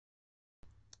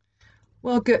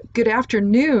Well, good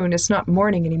afternoon. It's not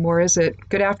morning anymore, is it?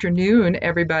 Good afternoon,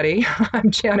 everybody.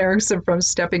 I'm Jan Erickson from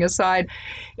Stepping Aside,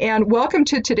 and welcome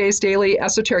to today's daily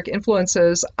Esoteric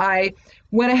Influences. I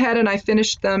went ahead and I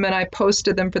finished them and I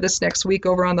posted them for this next week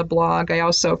over on the blog. I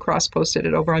also cross-posted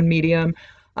it over on Medium.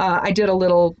 I did a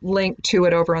little link to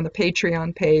it over on the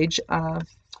Patreon page.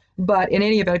 But in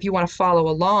any event, if you want to follow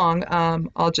along,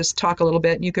 I'll just talk a little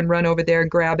bit and you can run over there and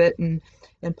grab it and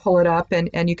pull it up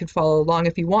and you can follow along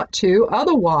if you want to.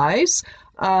 Otherwise,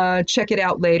 check it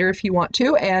out later if you want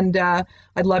to. And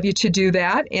I'd love you to do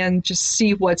that and just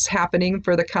see what's happening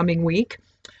for the coming week.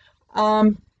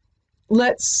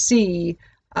 Let's see.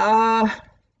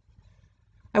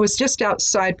 I was just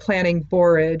outside planting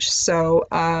borage, so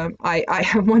I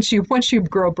once you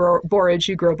grow borage,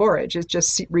 you grow borage. It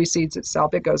just reseeds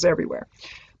itself. It goes everywhere.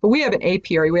 But we have an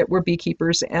apiary. We're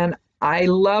beekeepers, and I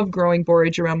love growing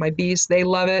borage around my bees. They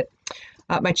love it.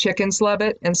 My chickens love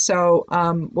it. And so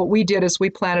what we did is we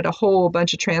planted a whole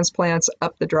bunch of transplants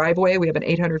up the driveway. We have an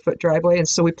 800-foot driveway, and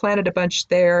so we planted a bunch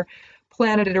there,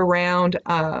 planted it around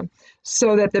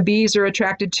so that the bees are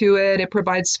attracted to it. It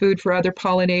provides food for other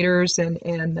pollinators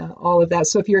and all of that.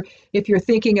 So if you're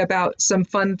thinking about some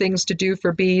fun things to do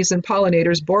for bees and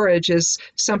pollinators, borage is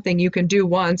something you can do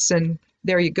once, and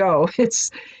there you go.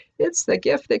 It's the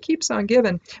gift that keeps on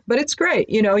giving, but it's great.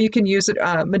 You know, you can use it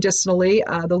medicinally.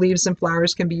 The leaves and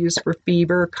flowers can be used for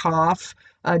fever, cough,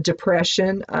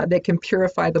 depression. They can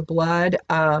purify the blood,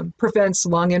 prevents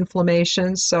lung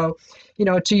inflammation. So, you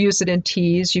know, to use it in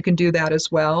teas, you can do that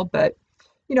as well. But,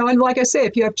 you know, and like I say,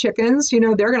 if you have chickens, you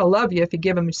know, they're going to love you if you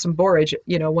give them some borage,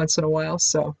 you know, once in a while.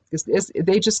 So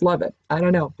they just love it. I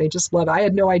don't know. They just love it. I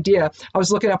had no idea. I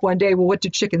was looking up one day, well, what do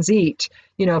chickens eat,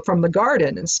 you know, from the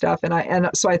garden and stuff. And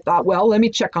so I thought, well, let me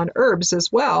check on herbs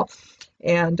as well.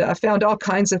 And I found all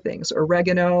kinds of things,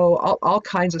 oregano, all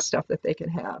kinds of stuff that they can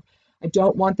have. I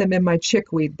don't want them in my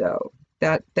chickweed, though.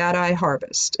 That I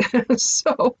harvest.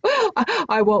 So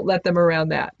I won't let them around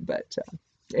that. But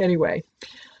anyway.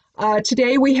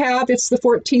 Today it's the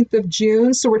 14th of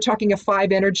June, so we're talking a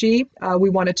 5 energy. We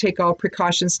want to take all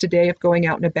precautions today if going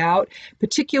out and about,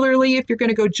 particularly if you're going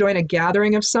to go join a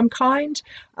gathering of some kind.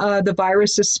 The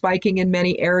virus is spiking in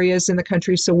many areas in the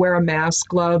country, so wear a mask,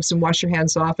 gloves, and wash your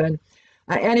hands often.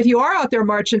 And if you are out there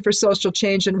marching for social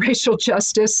change and racial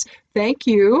justice, thank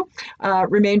you.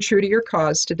 Remain true to your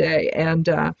cause today and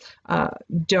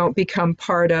don't become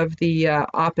part of the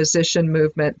opposition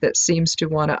movement that seems to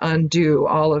want to undo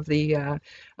all of the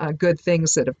good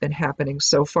things that have been happening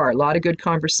so far. A lot of good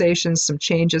conversations, some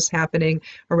changes happening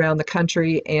around the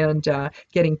country, and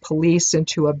getting police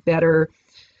into a better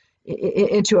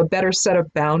set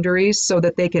of boundaries so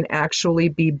that they can actually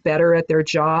be better at their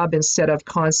job instead of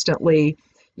constantly,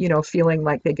 you know, feeling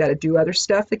like they got to do other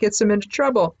stuff that gets them into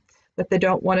trouble that they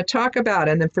don't want to talk about.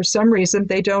 And then for some reason,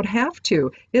 they don't have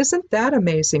to. Isn't that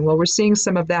amazing? Well, we're seeing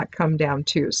some of that come down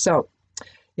too. So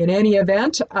in any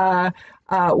event,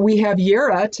 we have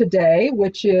Yira today,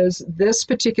 which is this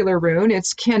particular rune.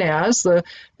 It's Kenaz,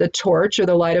 the torch or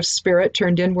the light of spirit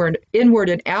turned inward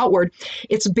and outward.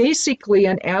 It's basically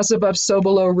an as above, so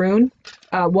below rune.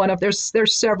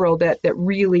 There's several that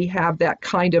really have that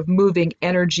kind of moving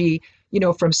energy, you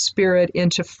know, from spirit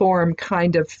into form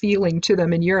kind of feeling to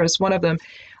them. And Yira is one of them.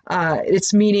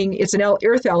 It's an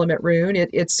earth element rune.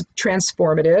 It's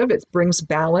transformative. It brings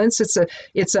balance.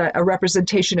 It's a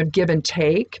representation of give and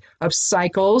take, of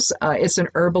cycles. It's an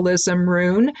herbalism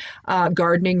rune,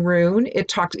 gardening rune.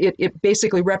 It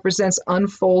basically represents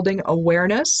unfolding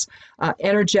awareness,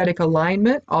 energetic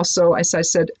alignment. Also, as I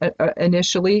said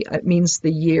initially, it means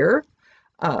the year,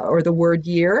 or the word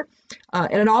year,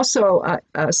 and it also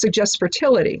suggests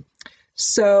fertility.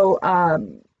 So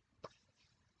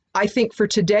I think for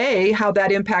today, how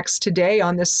that impacts today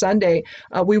on this Sunday,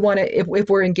 we want to, if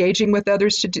we're engaging with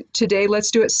others today, let's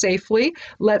do it safely.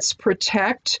 Let's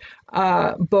protect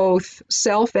both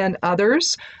self and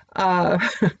others.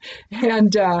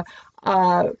 And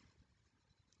I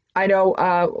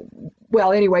know,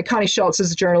 well, anyway, Connie Schultz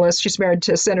is a journalist. She's married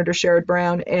to Senator Sherrod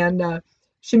Brown, and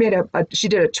she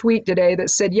did a tweet today that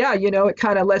said, yeah, you know, it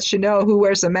kind of lets you know who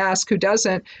wears a mask, who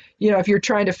doesn't. You know, if you're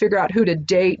trying to figure out who to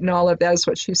date and all of that is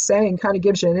what she's saying, kind of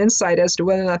gives you an insight as to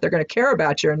whether or not they're going to care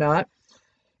about you or not.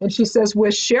 And she says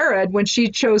with Sherrod, when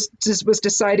she was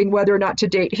deciding whether or not to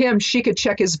date him, she could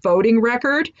check his voting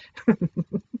record.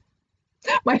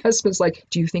 My husband's like,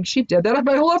 do you think she did that? I'm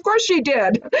like, well, of course she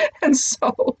did. And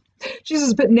so she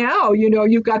says, but now, you know,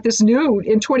 you've got this new,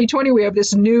 in 2020, we have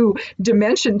this new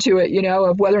dimension to it, you know,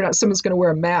 of whether or not someone's going to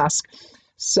wear a mask.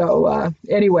 So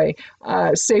anyway,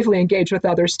 safely engage with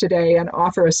others today and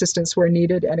offer assistance where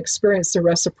needed and experience the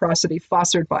reciprocity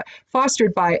fostered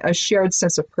by a shared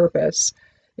sense of purpose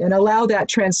and allow that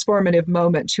transformative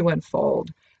moment to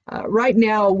unfold. Right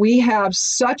now, we have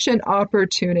such an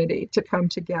opportunity to come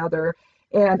together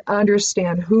and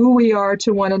understand who we are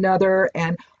to one another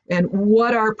and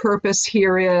what our purpose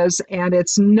here is, and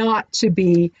it's not to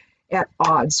be at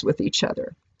odds with each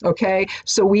other. Okay,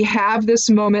 so we have this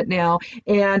moment now,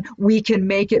 and we can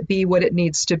make it be what it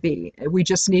needs to be. We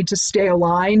just need to stay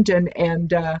aligned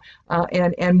and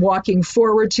walking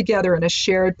forward together in a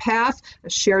shared path, a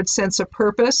shared sense of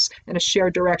purpose, and a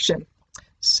shared direction.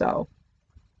 So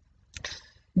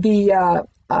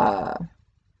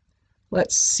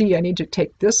let's see. I need to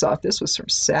take this off. This was from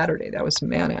Saturday. That was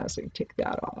Manaz. I can take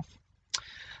that off.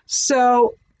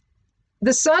 So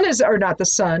the sun is, or not the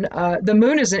sun, the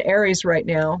moon is in Aries right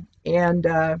now. And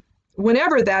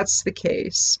whenever that's the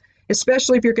case,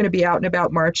 especially if you're going to be out and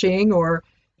about marching, or,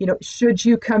 should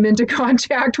you come into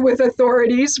contact with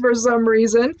authorities for some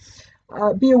reason,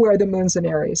 be aware the moon's in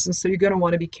Aries. And so you're going to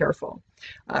want to be careful.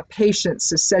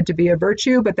 Patience is said to be a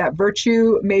virtue, but that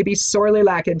virtue may be sorely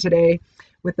lacking today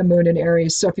with the moon in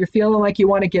Aries. So if you're feeling like you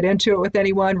want to get into it with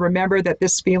anyone, remember that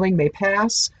this feeling may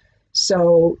pass.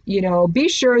 So, be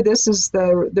sure this is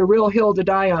the real hill to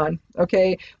die on,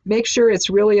 okay? Make sure it's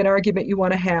really an argument you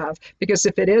want to have, because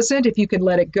if it isn't, if you can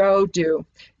let it go, do.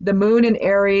 The moon in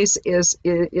Aries is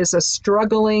a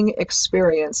struggling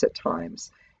experience at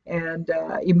times, and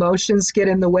emotions get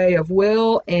in the way of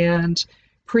will, and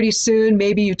pretty soon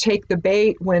maybe you take the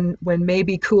bait when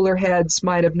maybe cooler heads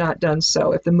might have not done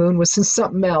so. If the moon was in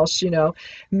something else,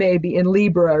 maybe in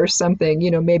Libra or something,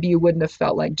 maybe you wouldn't have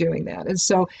felt like doing that. And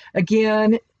so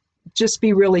again, just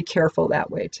be really careful that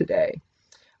way today.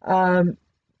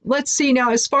 Let's see now,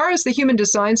 as far as the human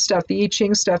design stuff, the I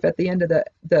Ching stuff at the end of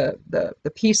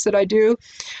the piece that I do,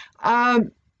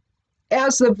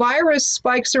 as the virus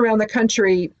spikes around the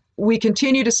country, we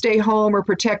continue to stay home or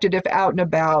protected if out and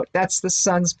about. That's the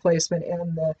sun's placement.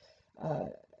 And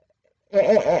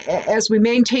as we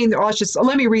maintain,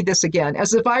 let me read this again.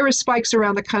 As the virus spikes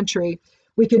around the country,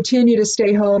 we continue to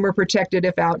stay home or protected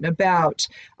if out and about,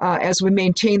 as we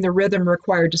maintain the rhythm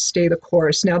required to stay the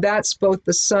course. Now that's both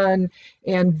the sun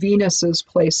and Venus's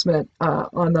placement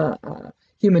on the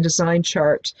human design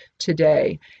chart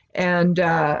today. And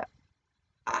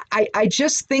I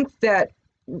just think that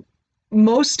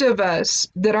most of us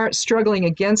that aren't struggling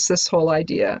against this whole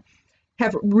idea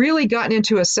have really gotten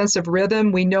into a sense of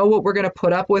rhythm. We know what we're going to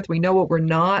put up with. We know what we're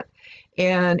not.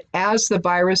 And as the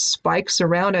virus spikes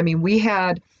around, we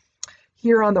had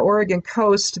here on the Oregon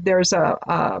coast, there's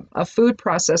a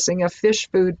fish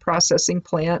food processing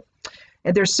plant.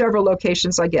 And there's several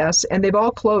locations, I guess, and they've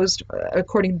all closed,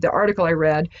 according to the article I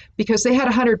read, because they had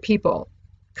 100 people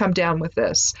come down with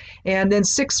this. And then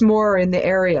 6 more in the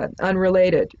area,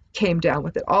 unrelated, came down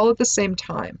with it all at the same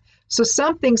time. So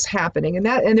something's happening, and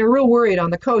they're real worried on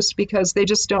the coast because they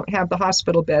just don't have the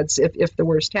hospital beds if the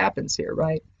worst happens here,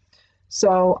 right?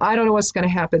 So I don't know what's going to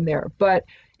happen there. But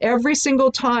every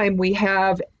single time we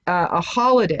have a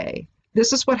holiday,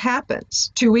 this is what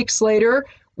happens. 2 weeks later,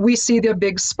 we see the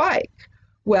big spike.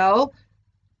 Well,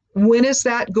 when is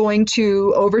that going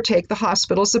to overtake the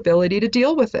hospital's ability to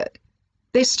deal with it?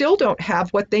 They still don't have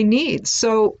what they need.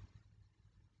 So,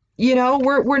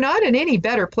 we're not in any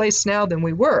better place now than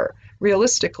we were,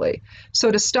 realistically.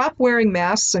 So to stop wearing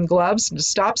masks and gloves and to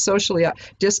stop socially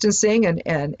distancing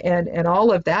and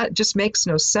all of that just makes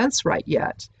no sense right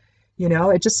yet.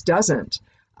 It just doesn't.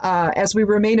 As we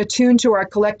remain attuned to our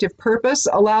collective purpose,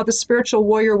 allow the spiritual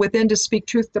warrior within to speak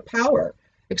truth to power,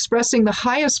 expressing the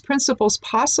highest principles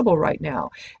possible right now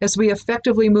as we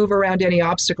effectively move around any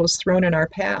obstacles thrown in our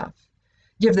path.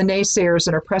 Give the naysayers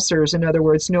and oppressors, in other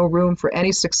words, no room for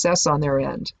any success on their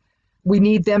end. We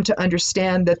need them to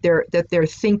understand that they're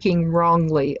thinking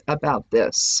wrongly about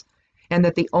this, and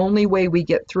that the only way we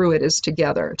get through it is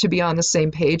together, to be on the same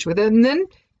page with it, and then,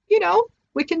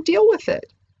 we can deal with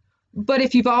it. But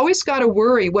if you've always got to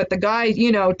worry what the guy,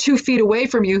 2 feet away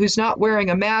from you who's not wearing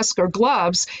a mask or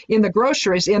gloves in the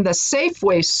groceries, in the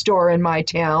Safeway store in my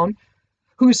town,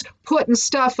 who's putting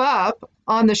stuff up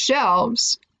on the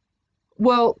shelves,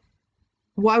 well,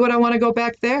 why would I want to go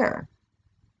back there?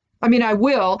 I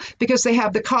will, because they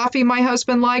have the coffee my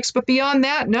husband likes, but beyond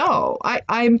that, no.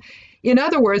 I'm in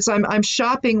other words, I'm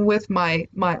shopping with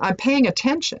I'm paying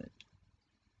attention.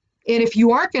 And if you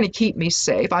aren't going to keep me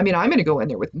safe, I'm going to go in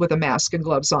there with a mask and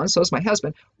gloves on, so is my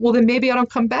husband. Well, then maybe I don't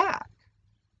come back.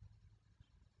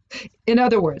 In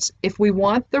other words, if we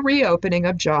want the reopening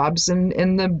of jobs and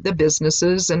the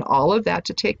businesses and all of that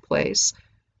to take place,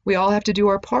 We all have to do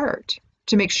our part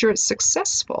to make sure it's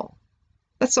successful.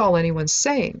 That's all anyone's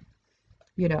saying,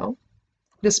 you know.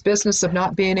 This business of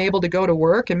not being able to go to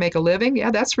work and make a living, yeah,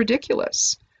 that's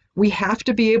ridiculous. We have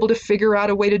to be able to figure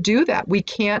out a way to do that. We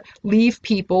can't leave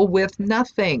people with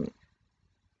nothing.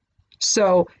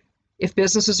 So if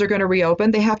businesses are going to reopen,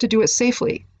 they have to do it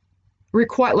safely.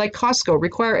 Require, like Costco,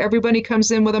 require everybody comes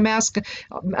in with a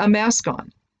mask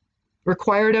on.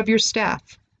 Require it of your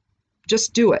staff.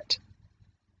 Just do it.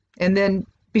 And then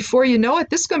before you know it,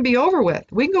 this is going to be over with.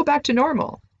 We can go back to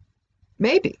normal.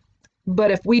 Maybe.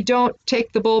 But if we don't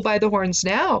take the bull by the horns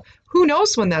now, who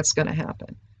knows when that's going to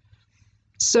happen?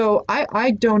 So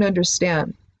I don't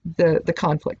understand the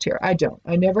conflict here. I don't.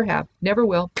 I never have. Never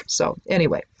will. So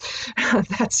anyway,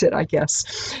 that's it, I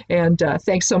guess. And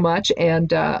thanks so much.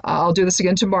 And I'll do this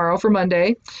again tomorrow for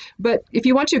Monday. But if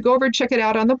you want to, go over and check it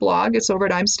out on the blog. It's over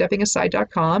at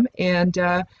imsteppingaside.com. And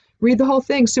read the whole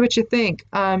thing. See what you think.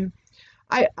 I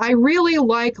really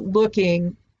like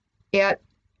looking at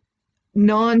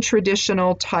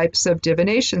non-traditional types of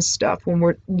divination stuff when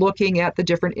we're looking at the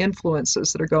different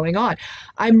influences that are going on.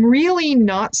 I'm really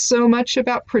not so much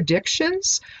about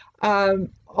predictions. For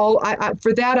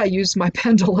that I use my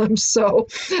pendulum. So,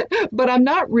 but I'm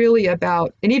not really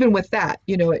about, and even with that,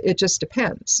 you know, it just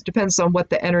depends on what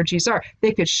the energies are.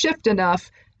 They could shift enough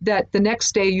that the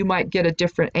next day you might get a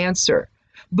different answer.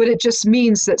 But it just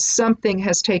means that something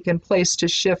has taken place to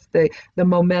shift the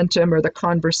momentum or the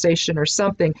conversation or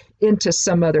something into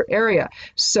some other area.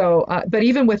 So, but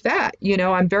even with that, you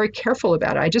know, I'm very careful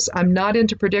about it. I'm not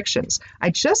into predictions. I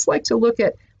just like to look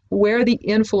at where the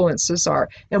influences are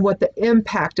and what the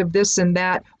impact of this and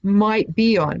that might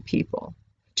be on people.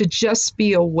 To just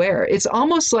be aware. It's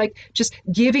almost like just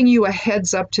giving you a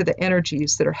heads up to the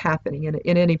energies that are happening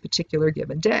in any particular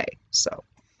given day. So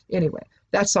anyway,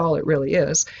 that's all it really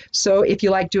is. So if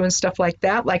you like doing stuff like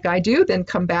that, like I do, then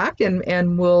come back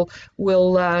and we'll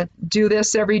do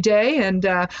this every day. And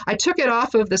I took it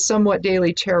off of the Somewhat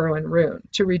Daily Tarot and Rune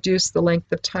to reduce the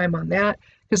length of time on that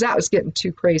because that was getting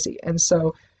too crazy. And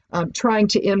so trying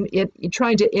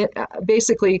to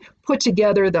basically put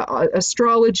together the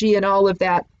astrology and all of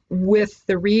that with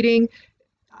the reading.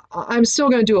 I'm still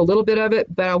going to do a little bit of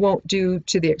it, but I won't do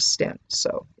to the extent.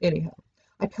 So anyhow.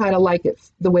 I kind of like it,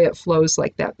 the way it flows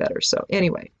like that better. So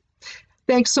anyway,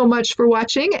 thanks so much for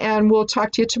watching, and we'll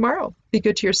talk to you tomorrow. Be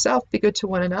good to yourself, be good to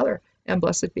one another, and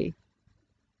blessed be.